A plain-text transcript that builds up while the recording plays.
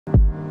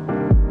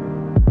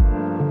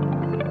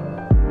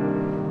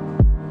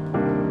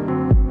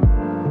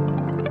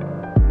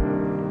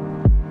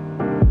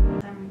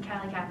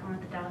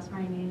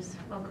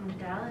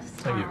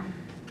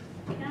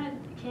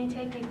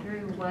take me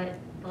through what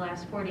the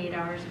last 48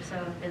 hours or so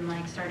have been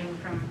like, starting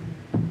from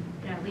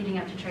leading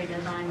up to trade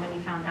deadline when you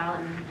found out,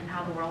 and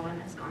how the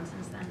whirlwind has gone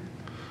since then?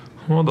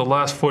 Well, the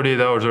last 48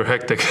 hours are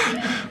hectic.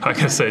 I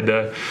can say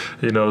that,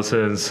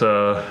 since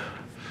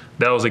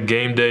that was a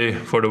game day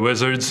for the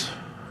Wizards.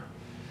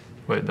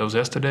 Wait, that was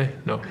yesterday?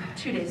 No.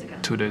 2 days ago.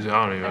 2 days ago.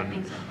 I don't even. I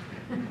think so.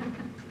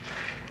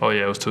 Oh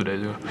yeah, it was 2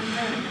 days ago.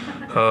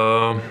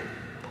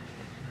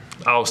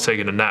 I was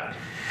taking a nap.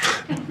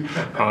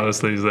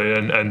 Honestly,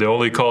 and the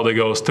only call that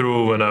goes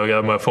through when I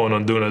got my phone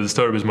on Do Not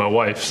Disturb is my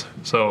wife's.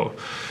 So,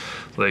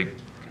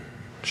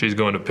 she's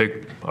going to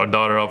pick our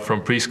daughter up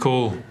from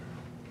preschool.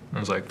 It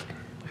was like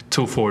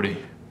 2:40.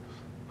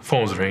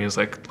 Phone's ringing. It's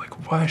like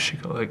why is she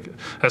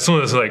as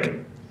soon as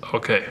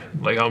okay,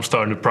 I'm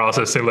starting to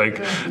process it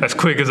as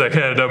quick as I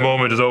can at that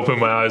moment. Just open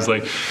my eyes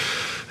and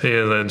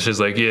then she's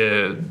like,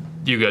 yeah,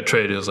 you got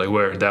traded. I was like,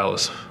 where? In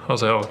Dallas. I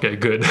was like, oh, okay,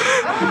 good.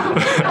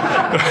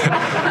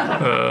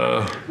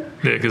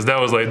 Yeah, because that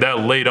was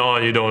that late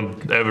on. You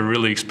don't ever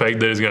really expect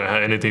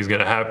that anything's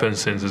gonna happen,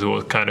 since it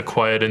was kind of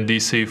quiet in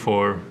DC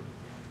for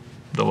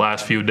the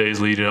last few days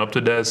leading up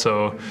to that.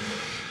 So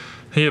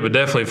yeah, but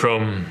definitely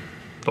from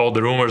all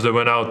the rumors that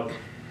went out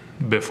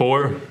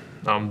before,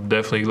 I'm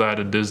definitely glad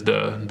that this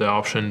the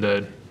option,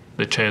 that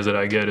the chance that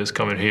I get is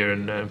coming here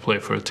and play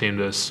for a team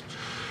that's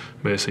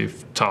basically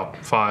top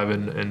 5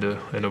 in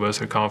the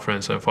Western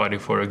Conference and fighting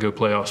for a good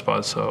playoff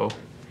spot. So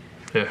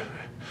yeah,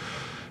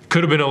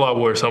 could have been a lot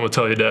worse, I'm gonna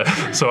tell you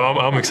that. So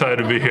I'm excited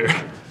to be here.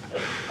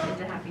 Good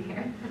to have you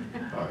here.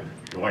 All right,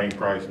 Dwayne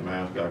Price,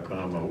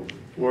 Mavs.com.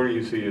 Where do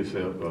you see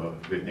yourself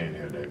fitting in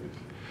here, Davis?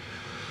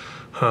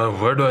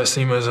 Where do I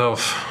see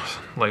myself?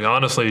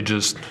 Honestly,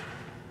 just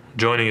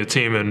joining a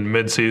team in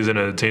mid-season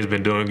and the team's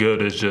been doing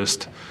good is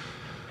just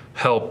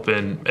help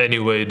in any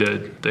way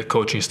that the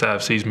coaching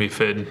staff sees me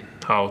fit,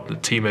 how the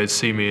teammates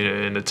see me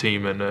in the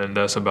team, and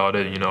that's about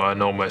it. I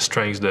know my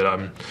strengths that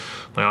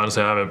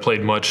honestly, I haven't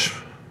played much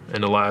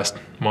in the last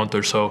month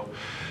or so.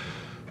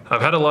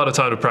 I've had a lot of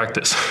time to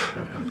practice.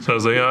 So I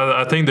was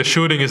I think the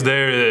shooting is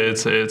there.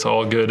 It's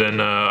all good,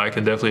 and I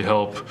can definitely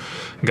help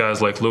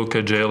guys like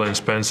Luka, Jalen,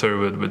 Spencer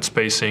with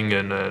spacing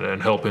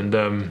and helping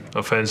them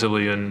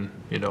offensively. And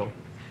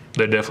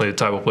they're definitely the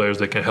type of players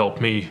that can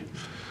help me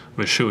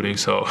with shooting.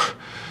 So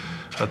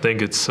I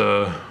think it's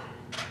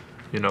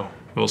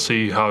we'll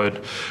see how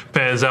it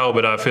pans out,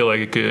 but I feel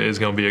like it's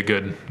going to be a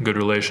good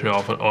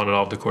relationship on and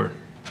off the court.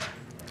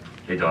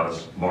 Hey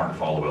Dallas, Mark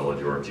Followell,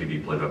 your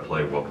TV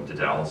play-by-play. Welcome to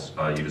Dallas.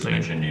 You just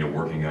mentioned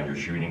working on your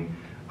shooting.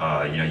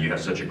 You have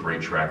such a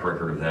great track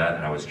record of that,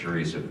 and I was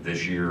curious if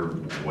this year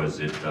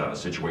was it a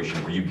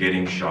situation were you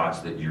getting shots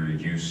that you're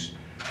used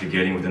to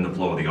getting within the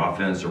flow of the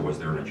offense, or was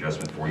there an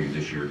adjustment for you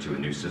this year to a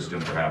new system,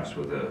 perhaps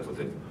with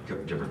a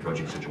different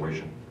coaching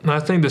situation?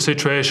 I think the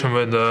situation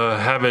with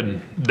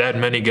having that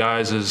many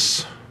guys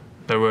as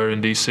there were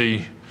in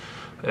DC,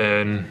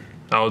 and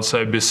I would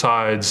say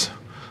besides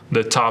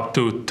the top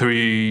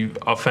 2-3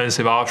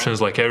 offensive options,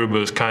 everybody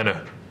was kind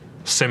of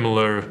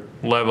similar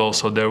level,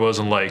 so there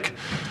wasn't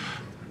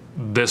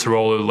this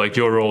role,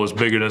 your role is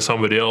bigger than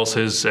somebody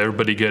else's.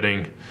 Everybody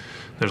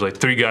there's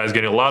 3 guys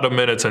getting a lot of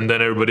minutes, and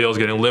then everybody else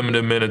getting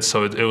limited minutes,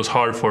 so it was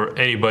hard for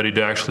anybody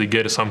to actually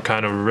get some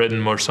kind of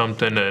rhythm or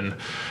something, and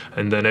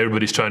then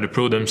everybody's trying to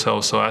prove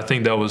themselves. So I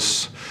think that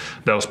was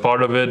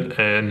part of it.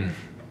 And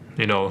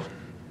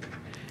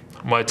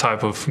my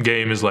type of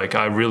game is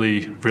I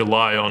really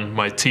rely on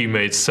my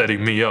teammates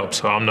setting me up.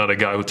 So I'm not a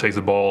guy who takes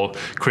the ball,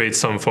 creates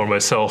something for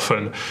myself,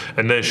 and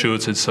then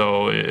shoots it.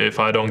 So if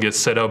I don't get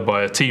set up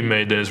by a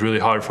teammate, then it's really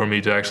hard for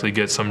me to actually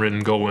get some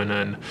rhythm going,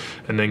 and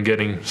then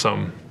getting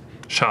some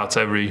shots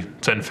every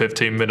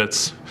 10-15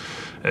 minutes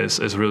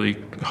is really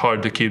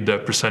hard to keep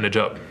that percentage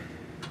up.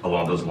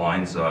 Along those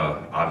lines,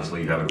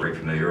 obviously you have a great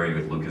familiarity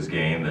with Luka's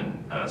game,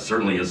 and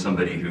certainly is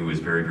somebody who is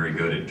very, very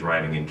good at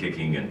driving and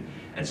kicking and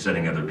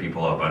setting other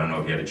people up. I don't know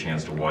if you had a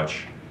chance to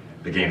watch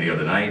the game the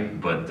other night,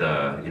 but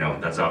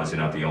that's obviously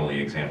not the only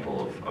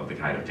example of the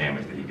kind of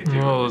damage that he could do.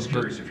 I'm just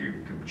curious if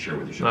you could share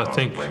with your thoughts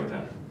and play with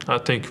that. I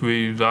think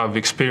I've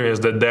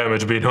experienced that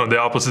damage being on the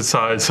opposite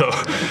side, so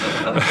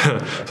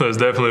so it's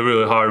definitely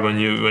really hard when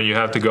you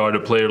have to guard a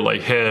player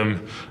like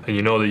him, and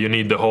you know that you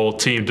need the whole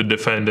team to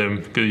defend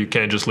him, because you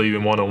can't just leave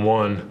him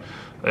one-on-one,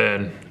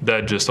 and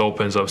that just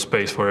opens up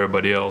space for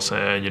everybody else.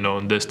 And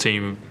in this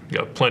team, you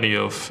got plenty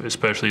of,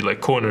 especially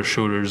corner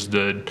shooters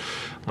that,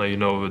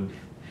 with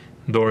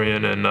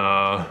Dorian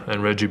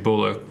and Reggie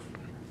Bullock.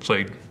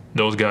 It's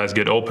those guys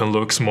get open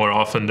looks more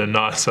often than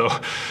not. So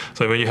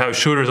when you have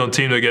shooters on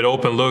team that get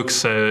open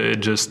looks, it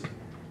just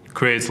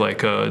creates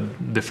a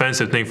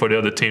defensive thing for the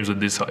other teams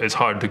that it's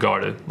hard to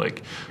guard it.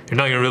 You're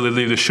not gonna really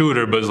leave the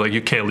shooter, but it's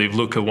you can't leave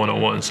Luka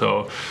one-on-one.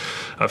 So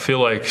I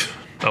feel like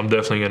I'm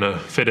definitely gonna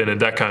fit in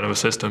that kind of a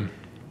system.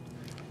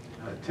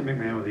 Tim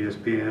McMahon with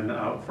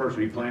ESPN. First,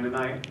 are you playing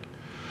tonight?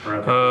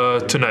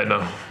 Tonight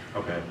now.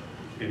 Okay.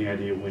 Any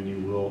idea when you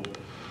will?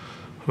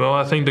 Well,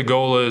 I think the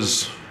goal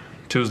is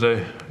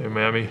Tuesday in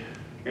Miami.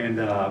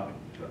 And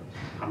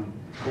I'm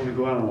I'm going to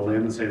go out on a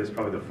limb and say this is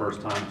probably the first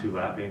time two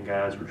Latvian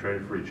guys were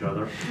traded for each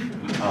other.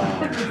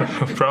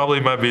 Probably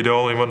might be the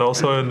only one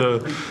also in the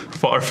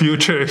far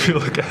future if you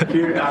look at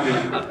it. I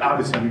mean,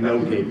 obviously you know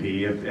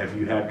KP. Have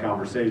you had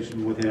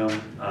conversation with him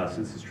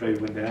since this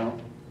trade went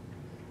down?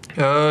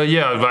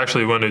 Yeah, I've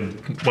actually when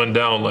it went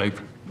down, like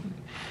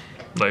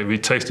we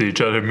texted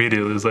each other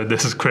immediately. It's like,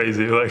 this is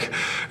crazy. Like,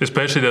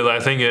 especially that I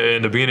think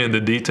in the beginning,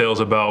 the details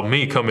about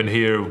me coming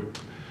here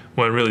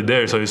weren't really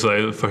there. So he's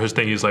like, for his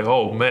thing, he's like,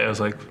 oh man, it's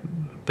like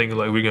thinking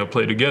like we're gonna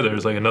play together.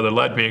 It's like another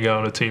Latvian guy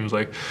on the team. It's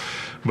like,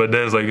 but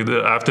then it's like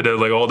after that,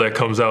 like all that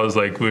comes out is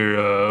like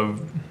we're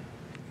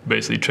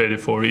basically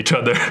traded for each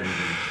other.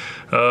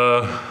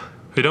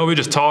 We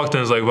just talked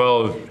and it's like,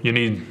 well, you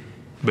need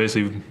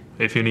basically.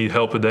 If you need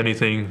help with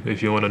anything,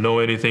 if you want to know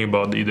anything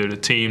about either the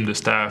team, the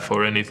staff,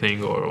 or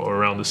anything, or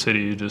around the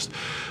city, I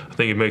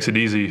think it makes it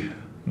easy,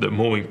 the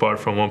moving part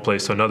from one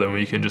place to another,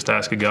 when you can just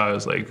ask a guy,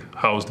 it's like,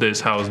 how's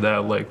this, how's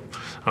that, like,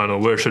 I don't know,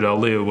 where should I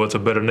live, what's a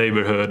better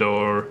neighborhood,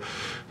 or,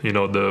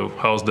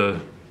 how's the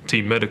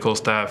team medical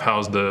staff,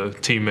 how's the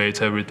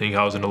teammates, everything,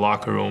 how's in the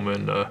locker room,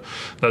 and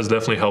that's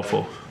definitely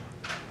helpful.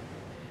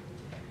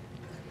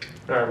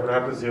 All right, we're gonna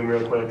have to zoom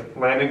real quick.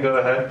 Landon, go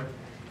ahead.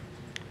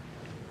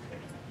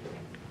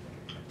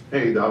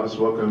 Hey, Davis,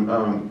 welcome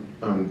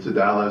to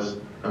Dallas,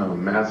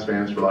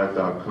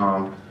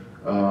 MavsFansForLife.com.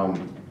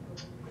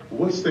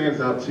 What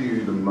stands out to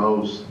you the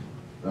most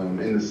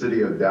in the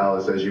city of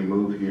Dallas as you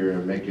move here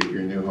and make it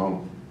your new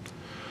home?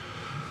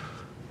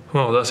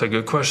 Well, that's a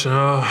good question.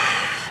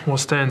 What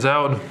stands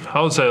out?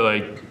 I would say,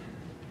 like,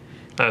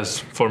 as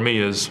for me,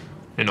 is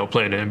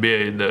playing the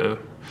NBA,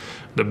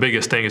 the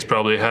biggest thing is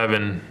probably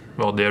having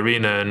the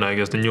arena and I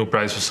guess the new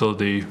practice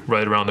facility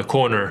right around the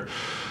corner.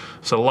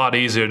 It's a lot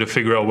easier to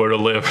figure out where to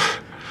live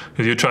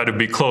because you try to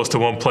be close to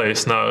one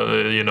place. Now,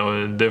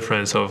 the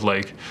difference of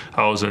like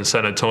I was in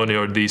San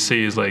Antonio or DC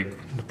is like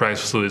the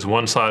practice facility is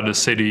one side of the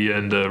city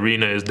and the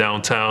arena is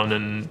downtown,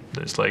 and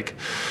it's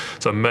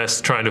a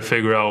mess trying to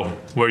figure out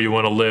where you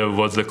want to live,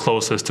 what's the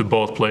closest to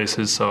both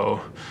places.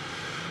 So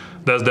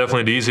that's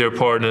definitely the easier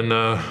part. And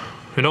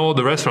all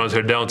the restaurants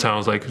here downtown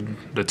is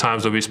like the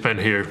times that we spend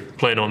here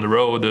playing on the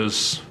road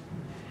is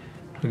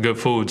good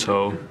food,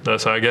 so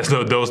that's I guess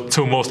those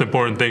two most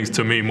important things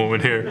to me moving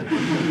here. And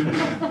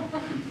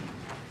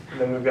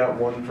then we've got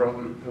one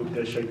from Hoop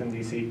District in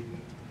DC.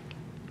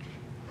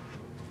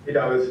 Hey,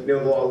 Davis, Neil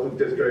Law, Hoop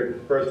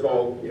District. First of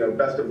all,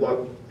 best of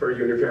luck for you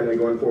and your family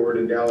going forward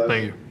in Dallas.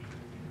 Thank you.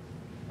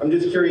 I'm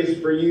just curious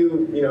for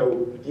you,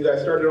 you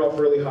guys started off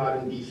really hot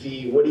in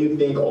DC. What do you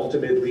think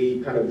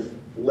ultimately kind of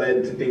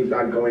led to things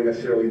not going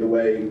necessarily the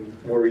way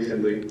more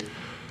recently?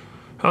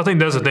 I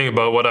think that's the thing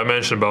about what I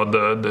mentioned about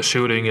the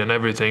shooting and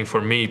everything. For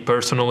me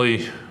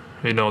personally,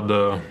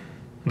 the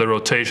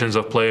rotations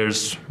of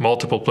players,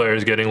 multiple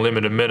players getting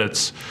limited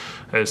minutes,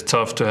 it's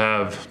tough to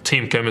have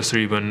team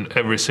chemistry when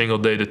every single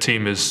day the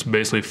team is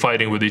basically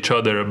fighting with each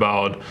other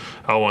about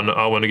I want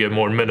to get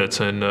more minutes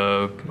and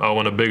I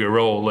want a bigger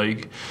role.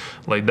 Like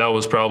that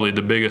was probably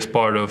the biggest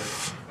part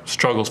of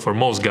struggles for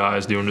most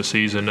guys during the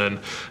season, and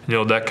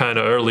that kind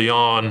of early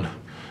on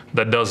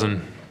that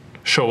doesn't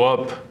show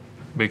up.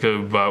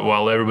 Because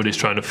while everybody's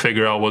trying to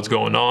figure out what's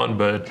going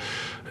on,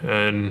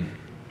 and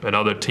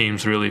other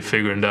teams really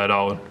figuring that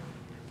out,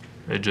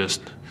 it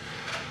just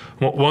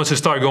once you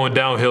start going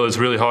downhill, it's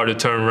really hard to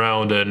turn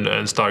around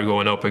and start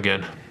going up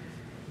again.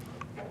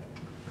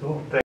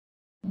 Cool.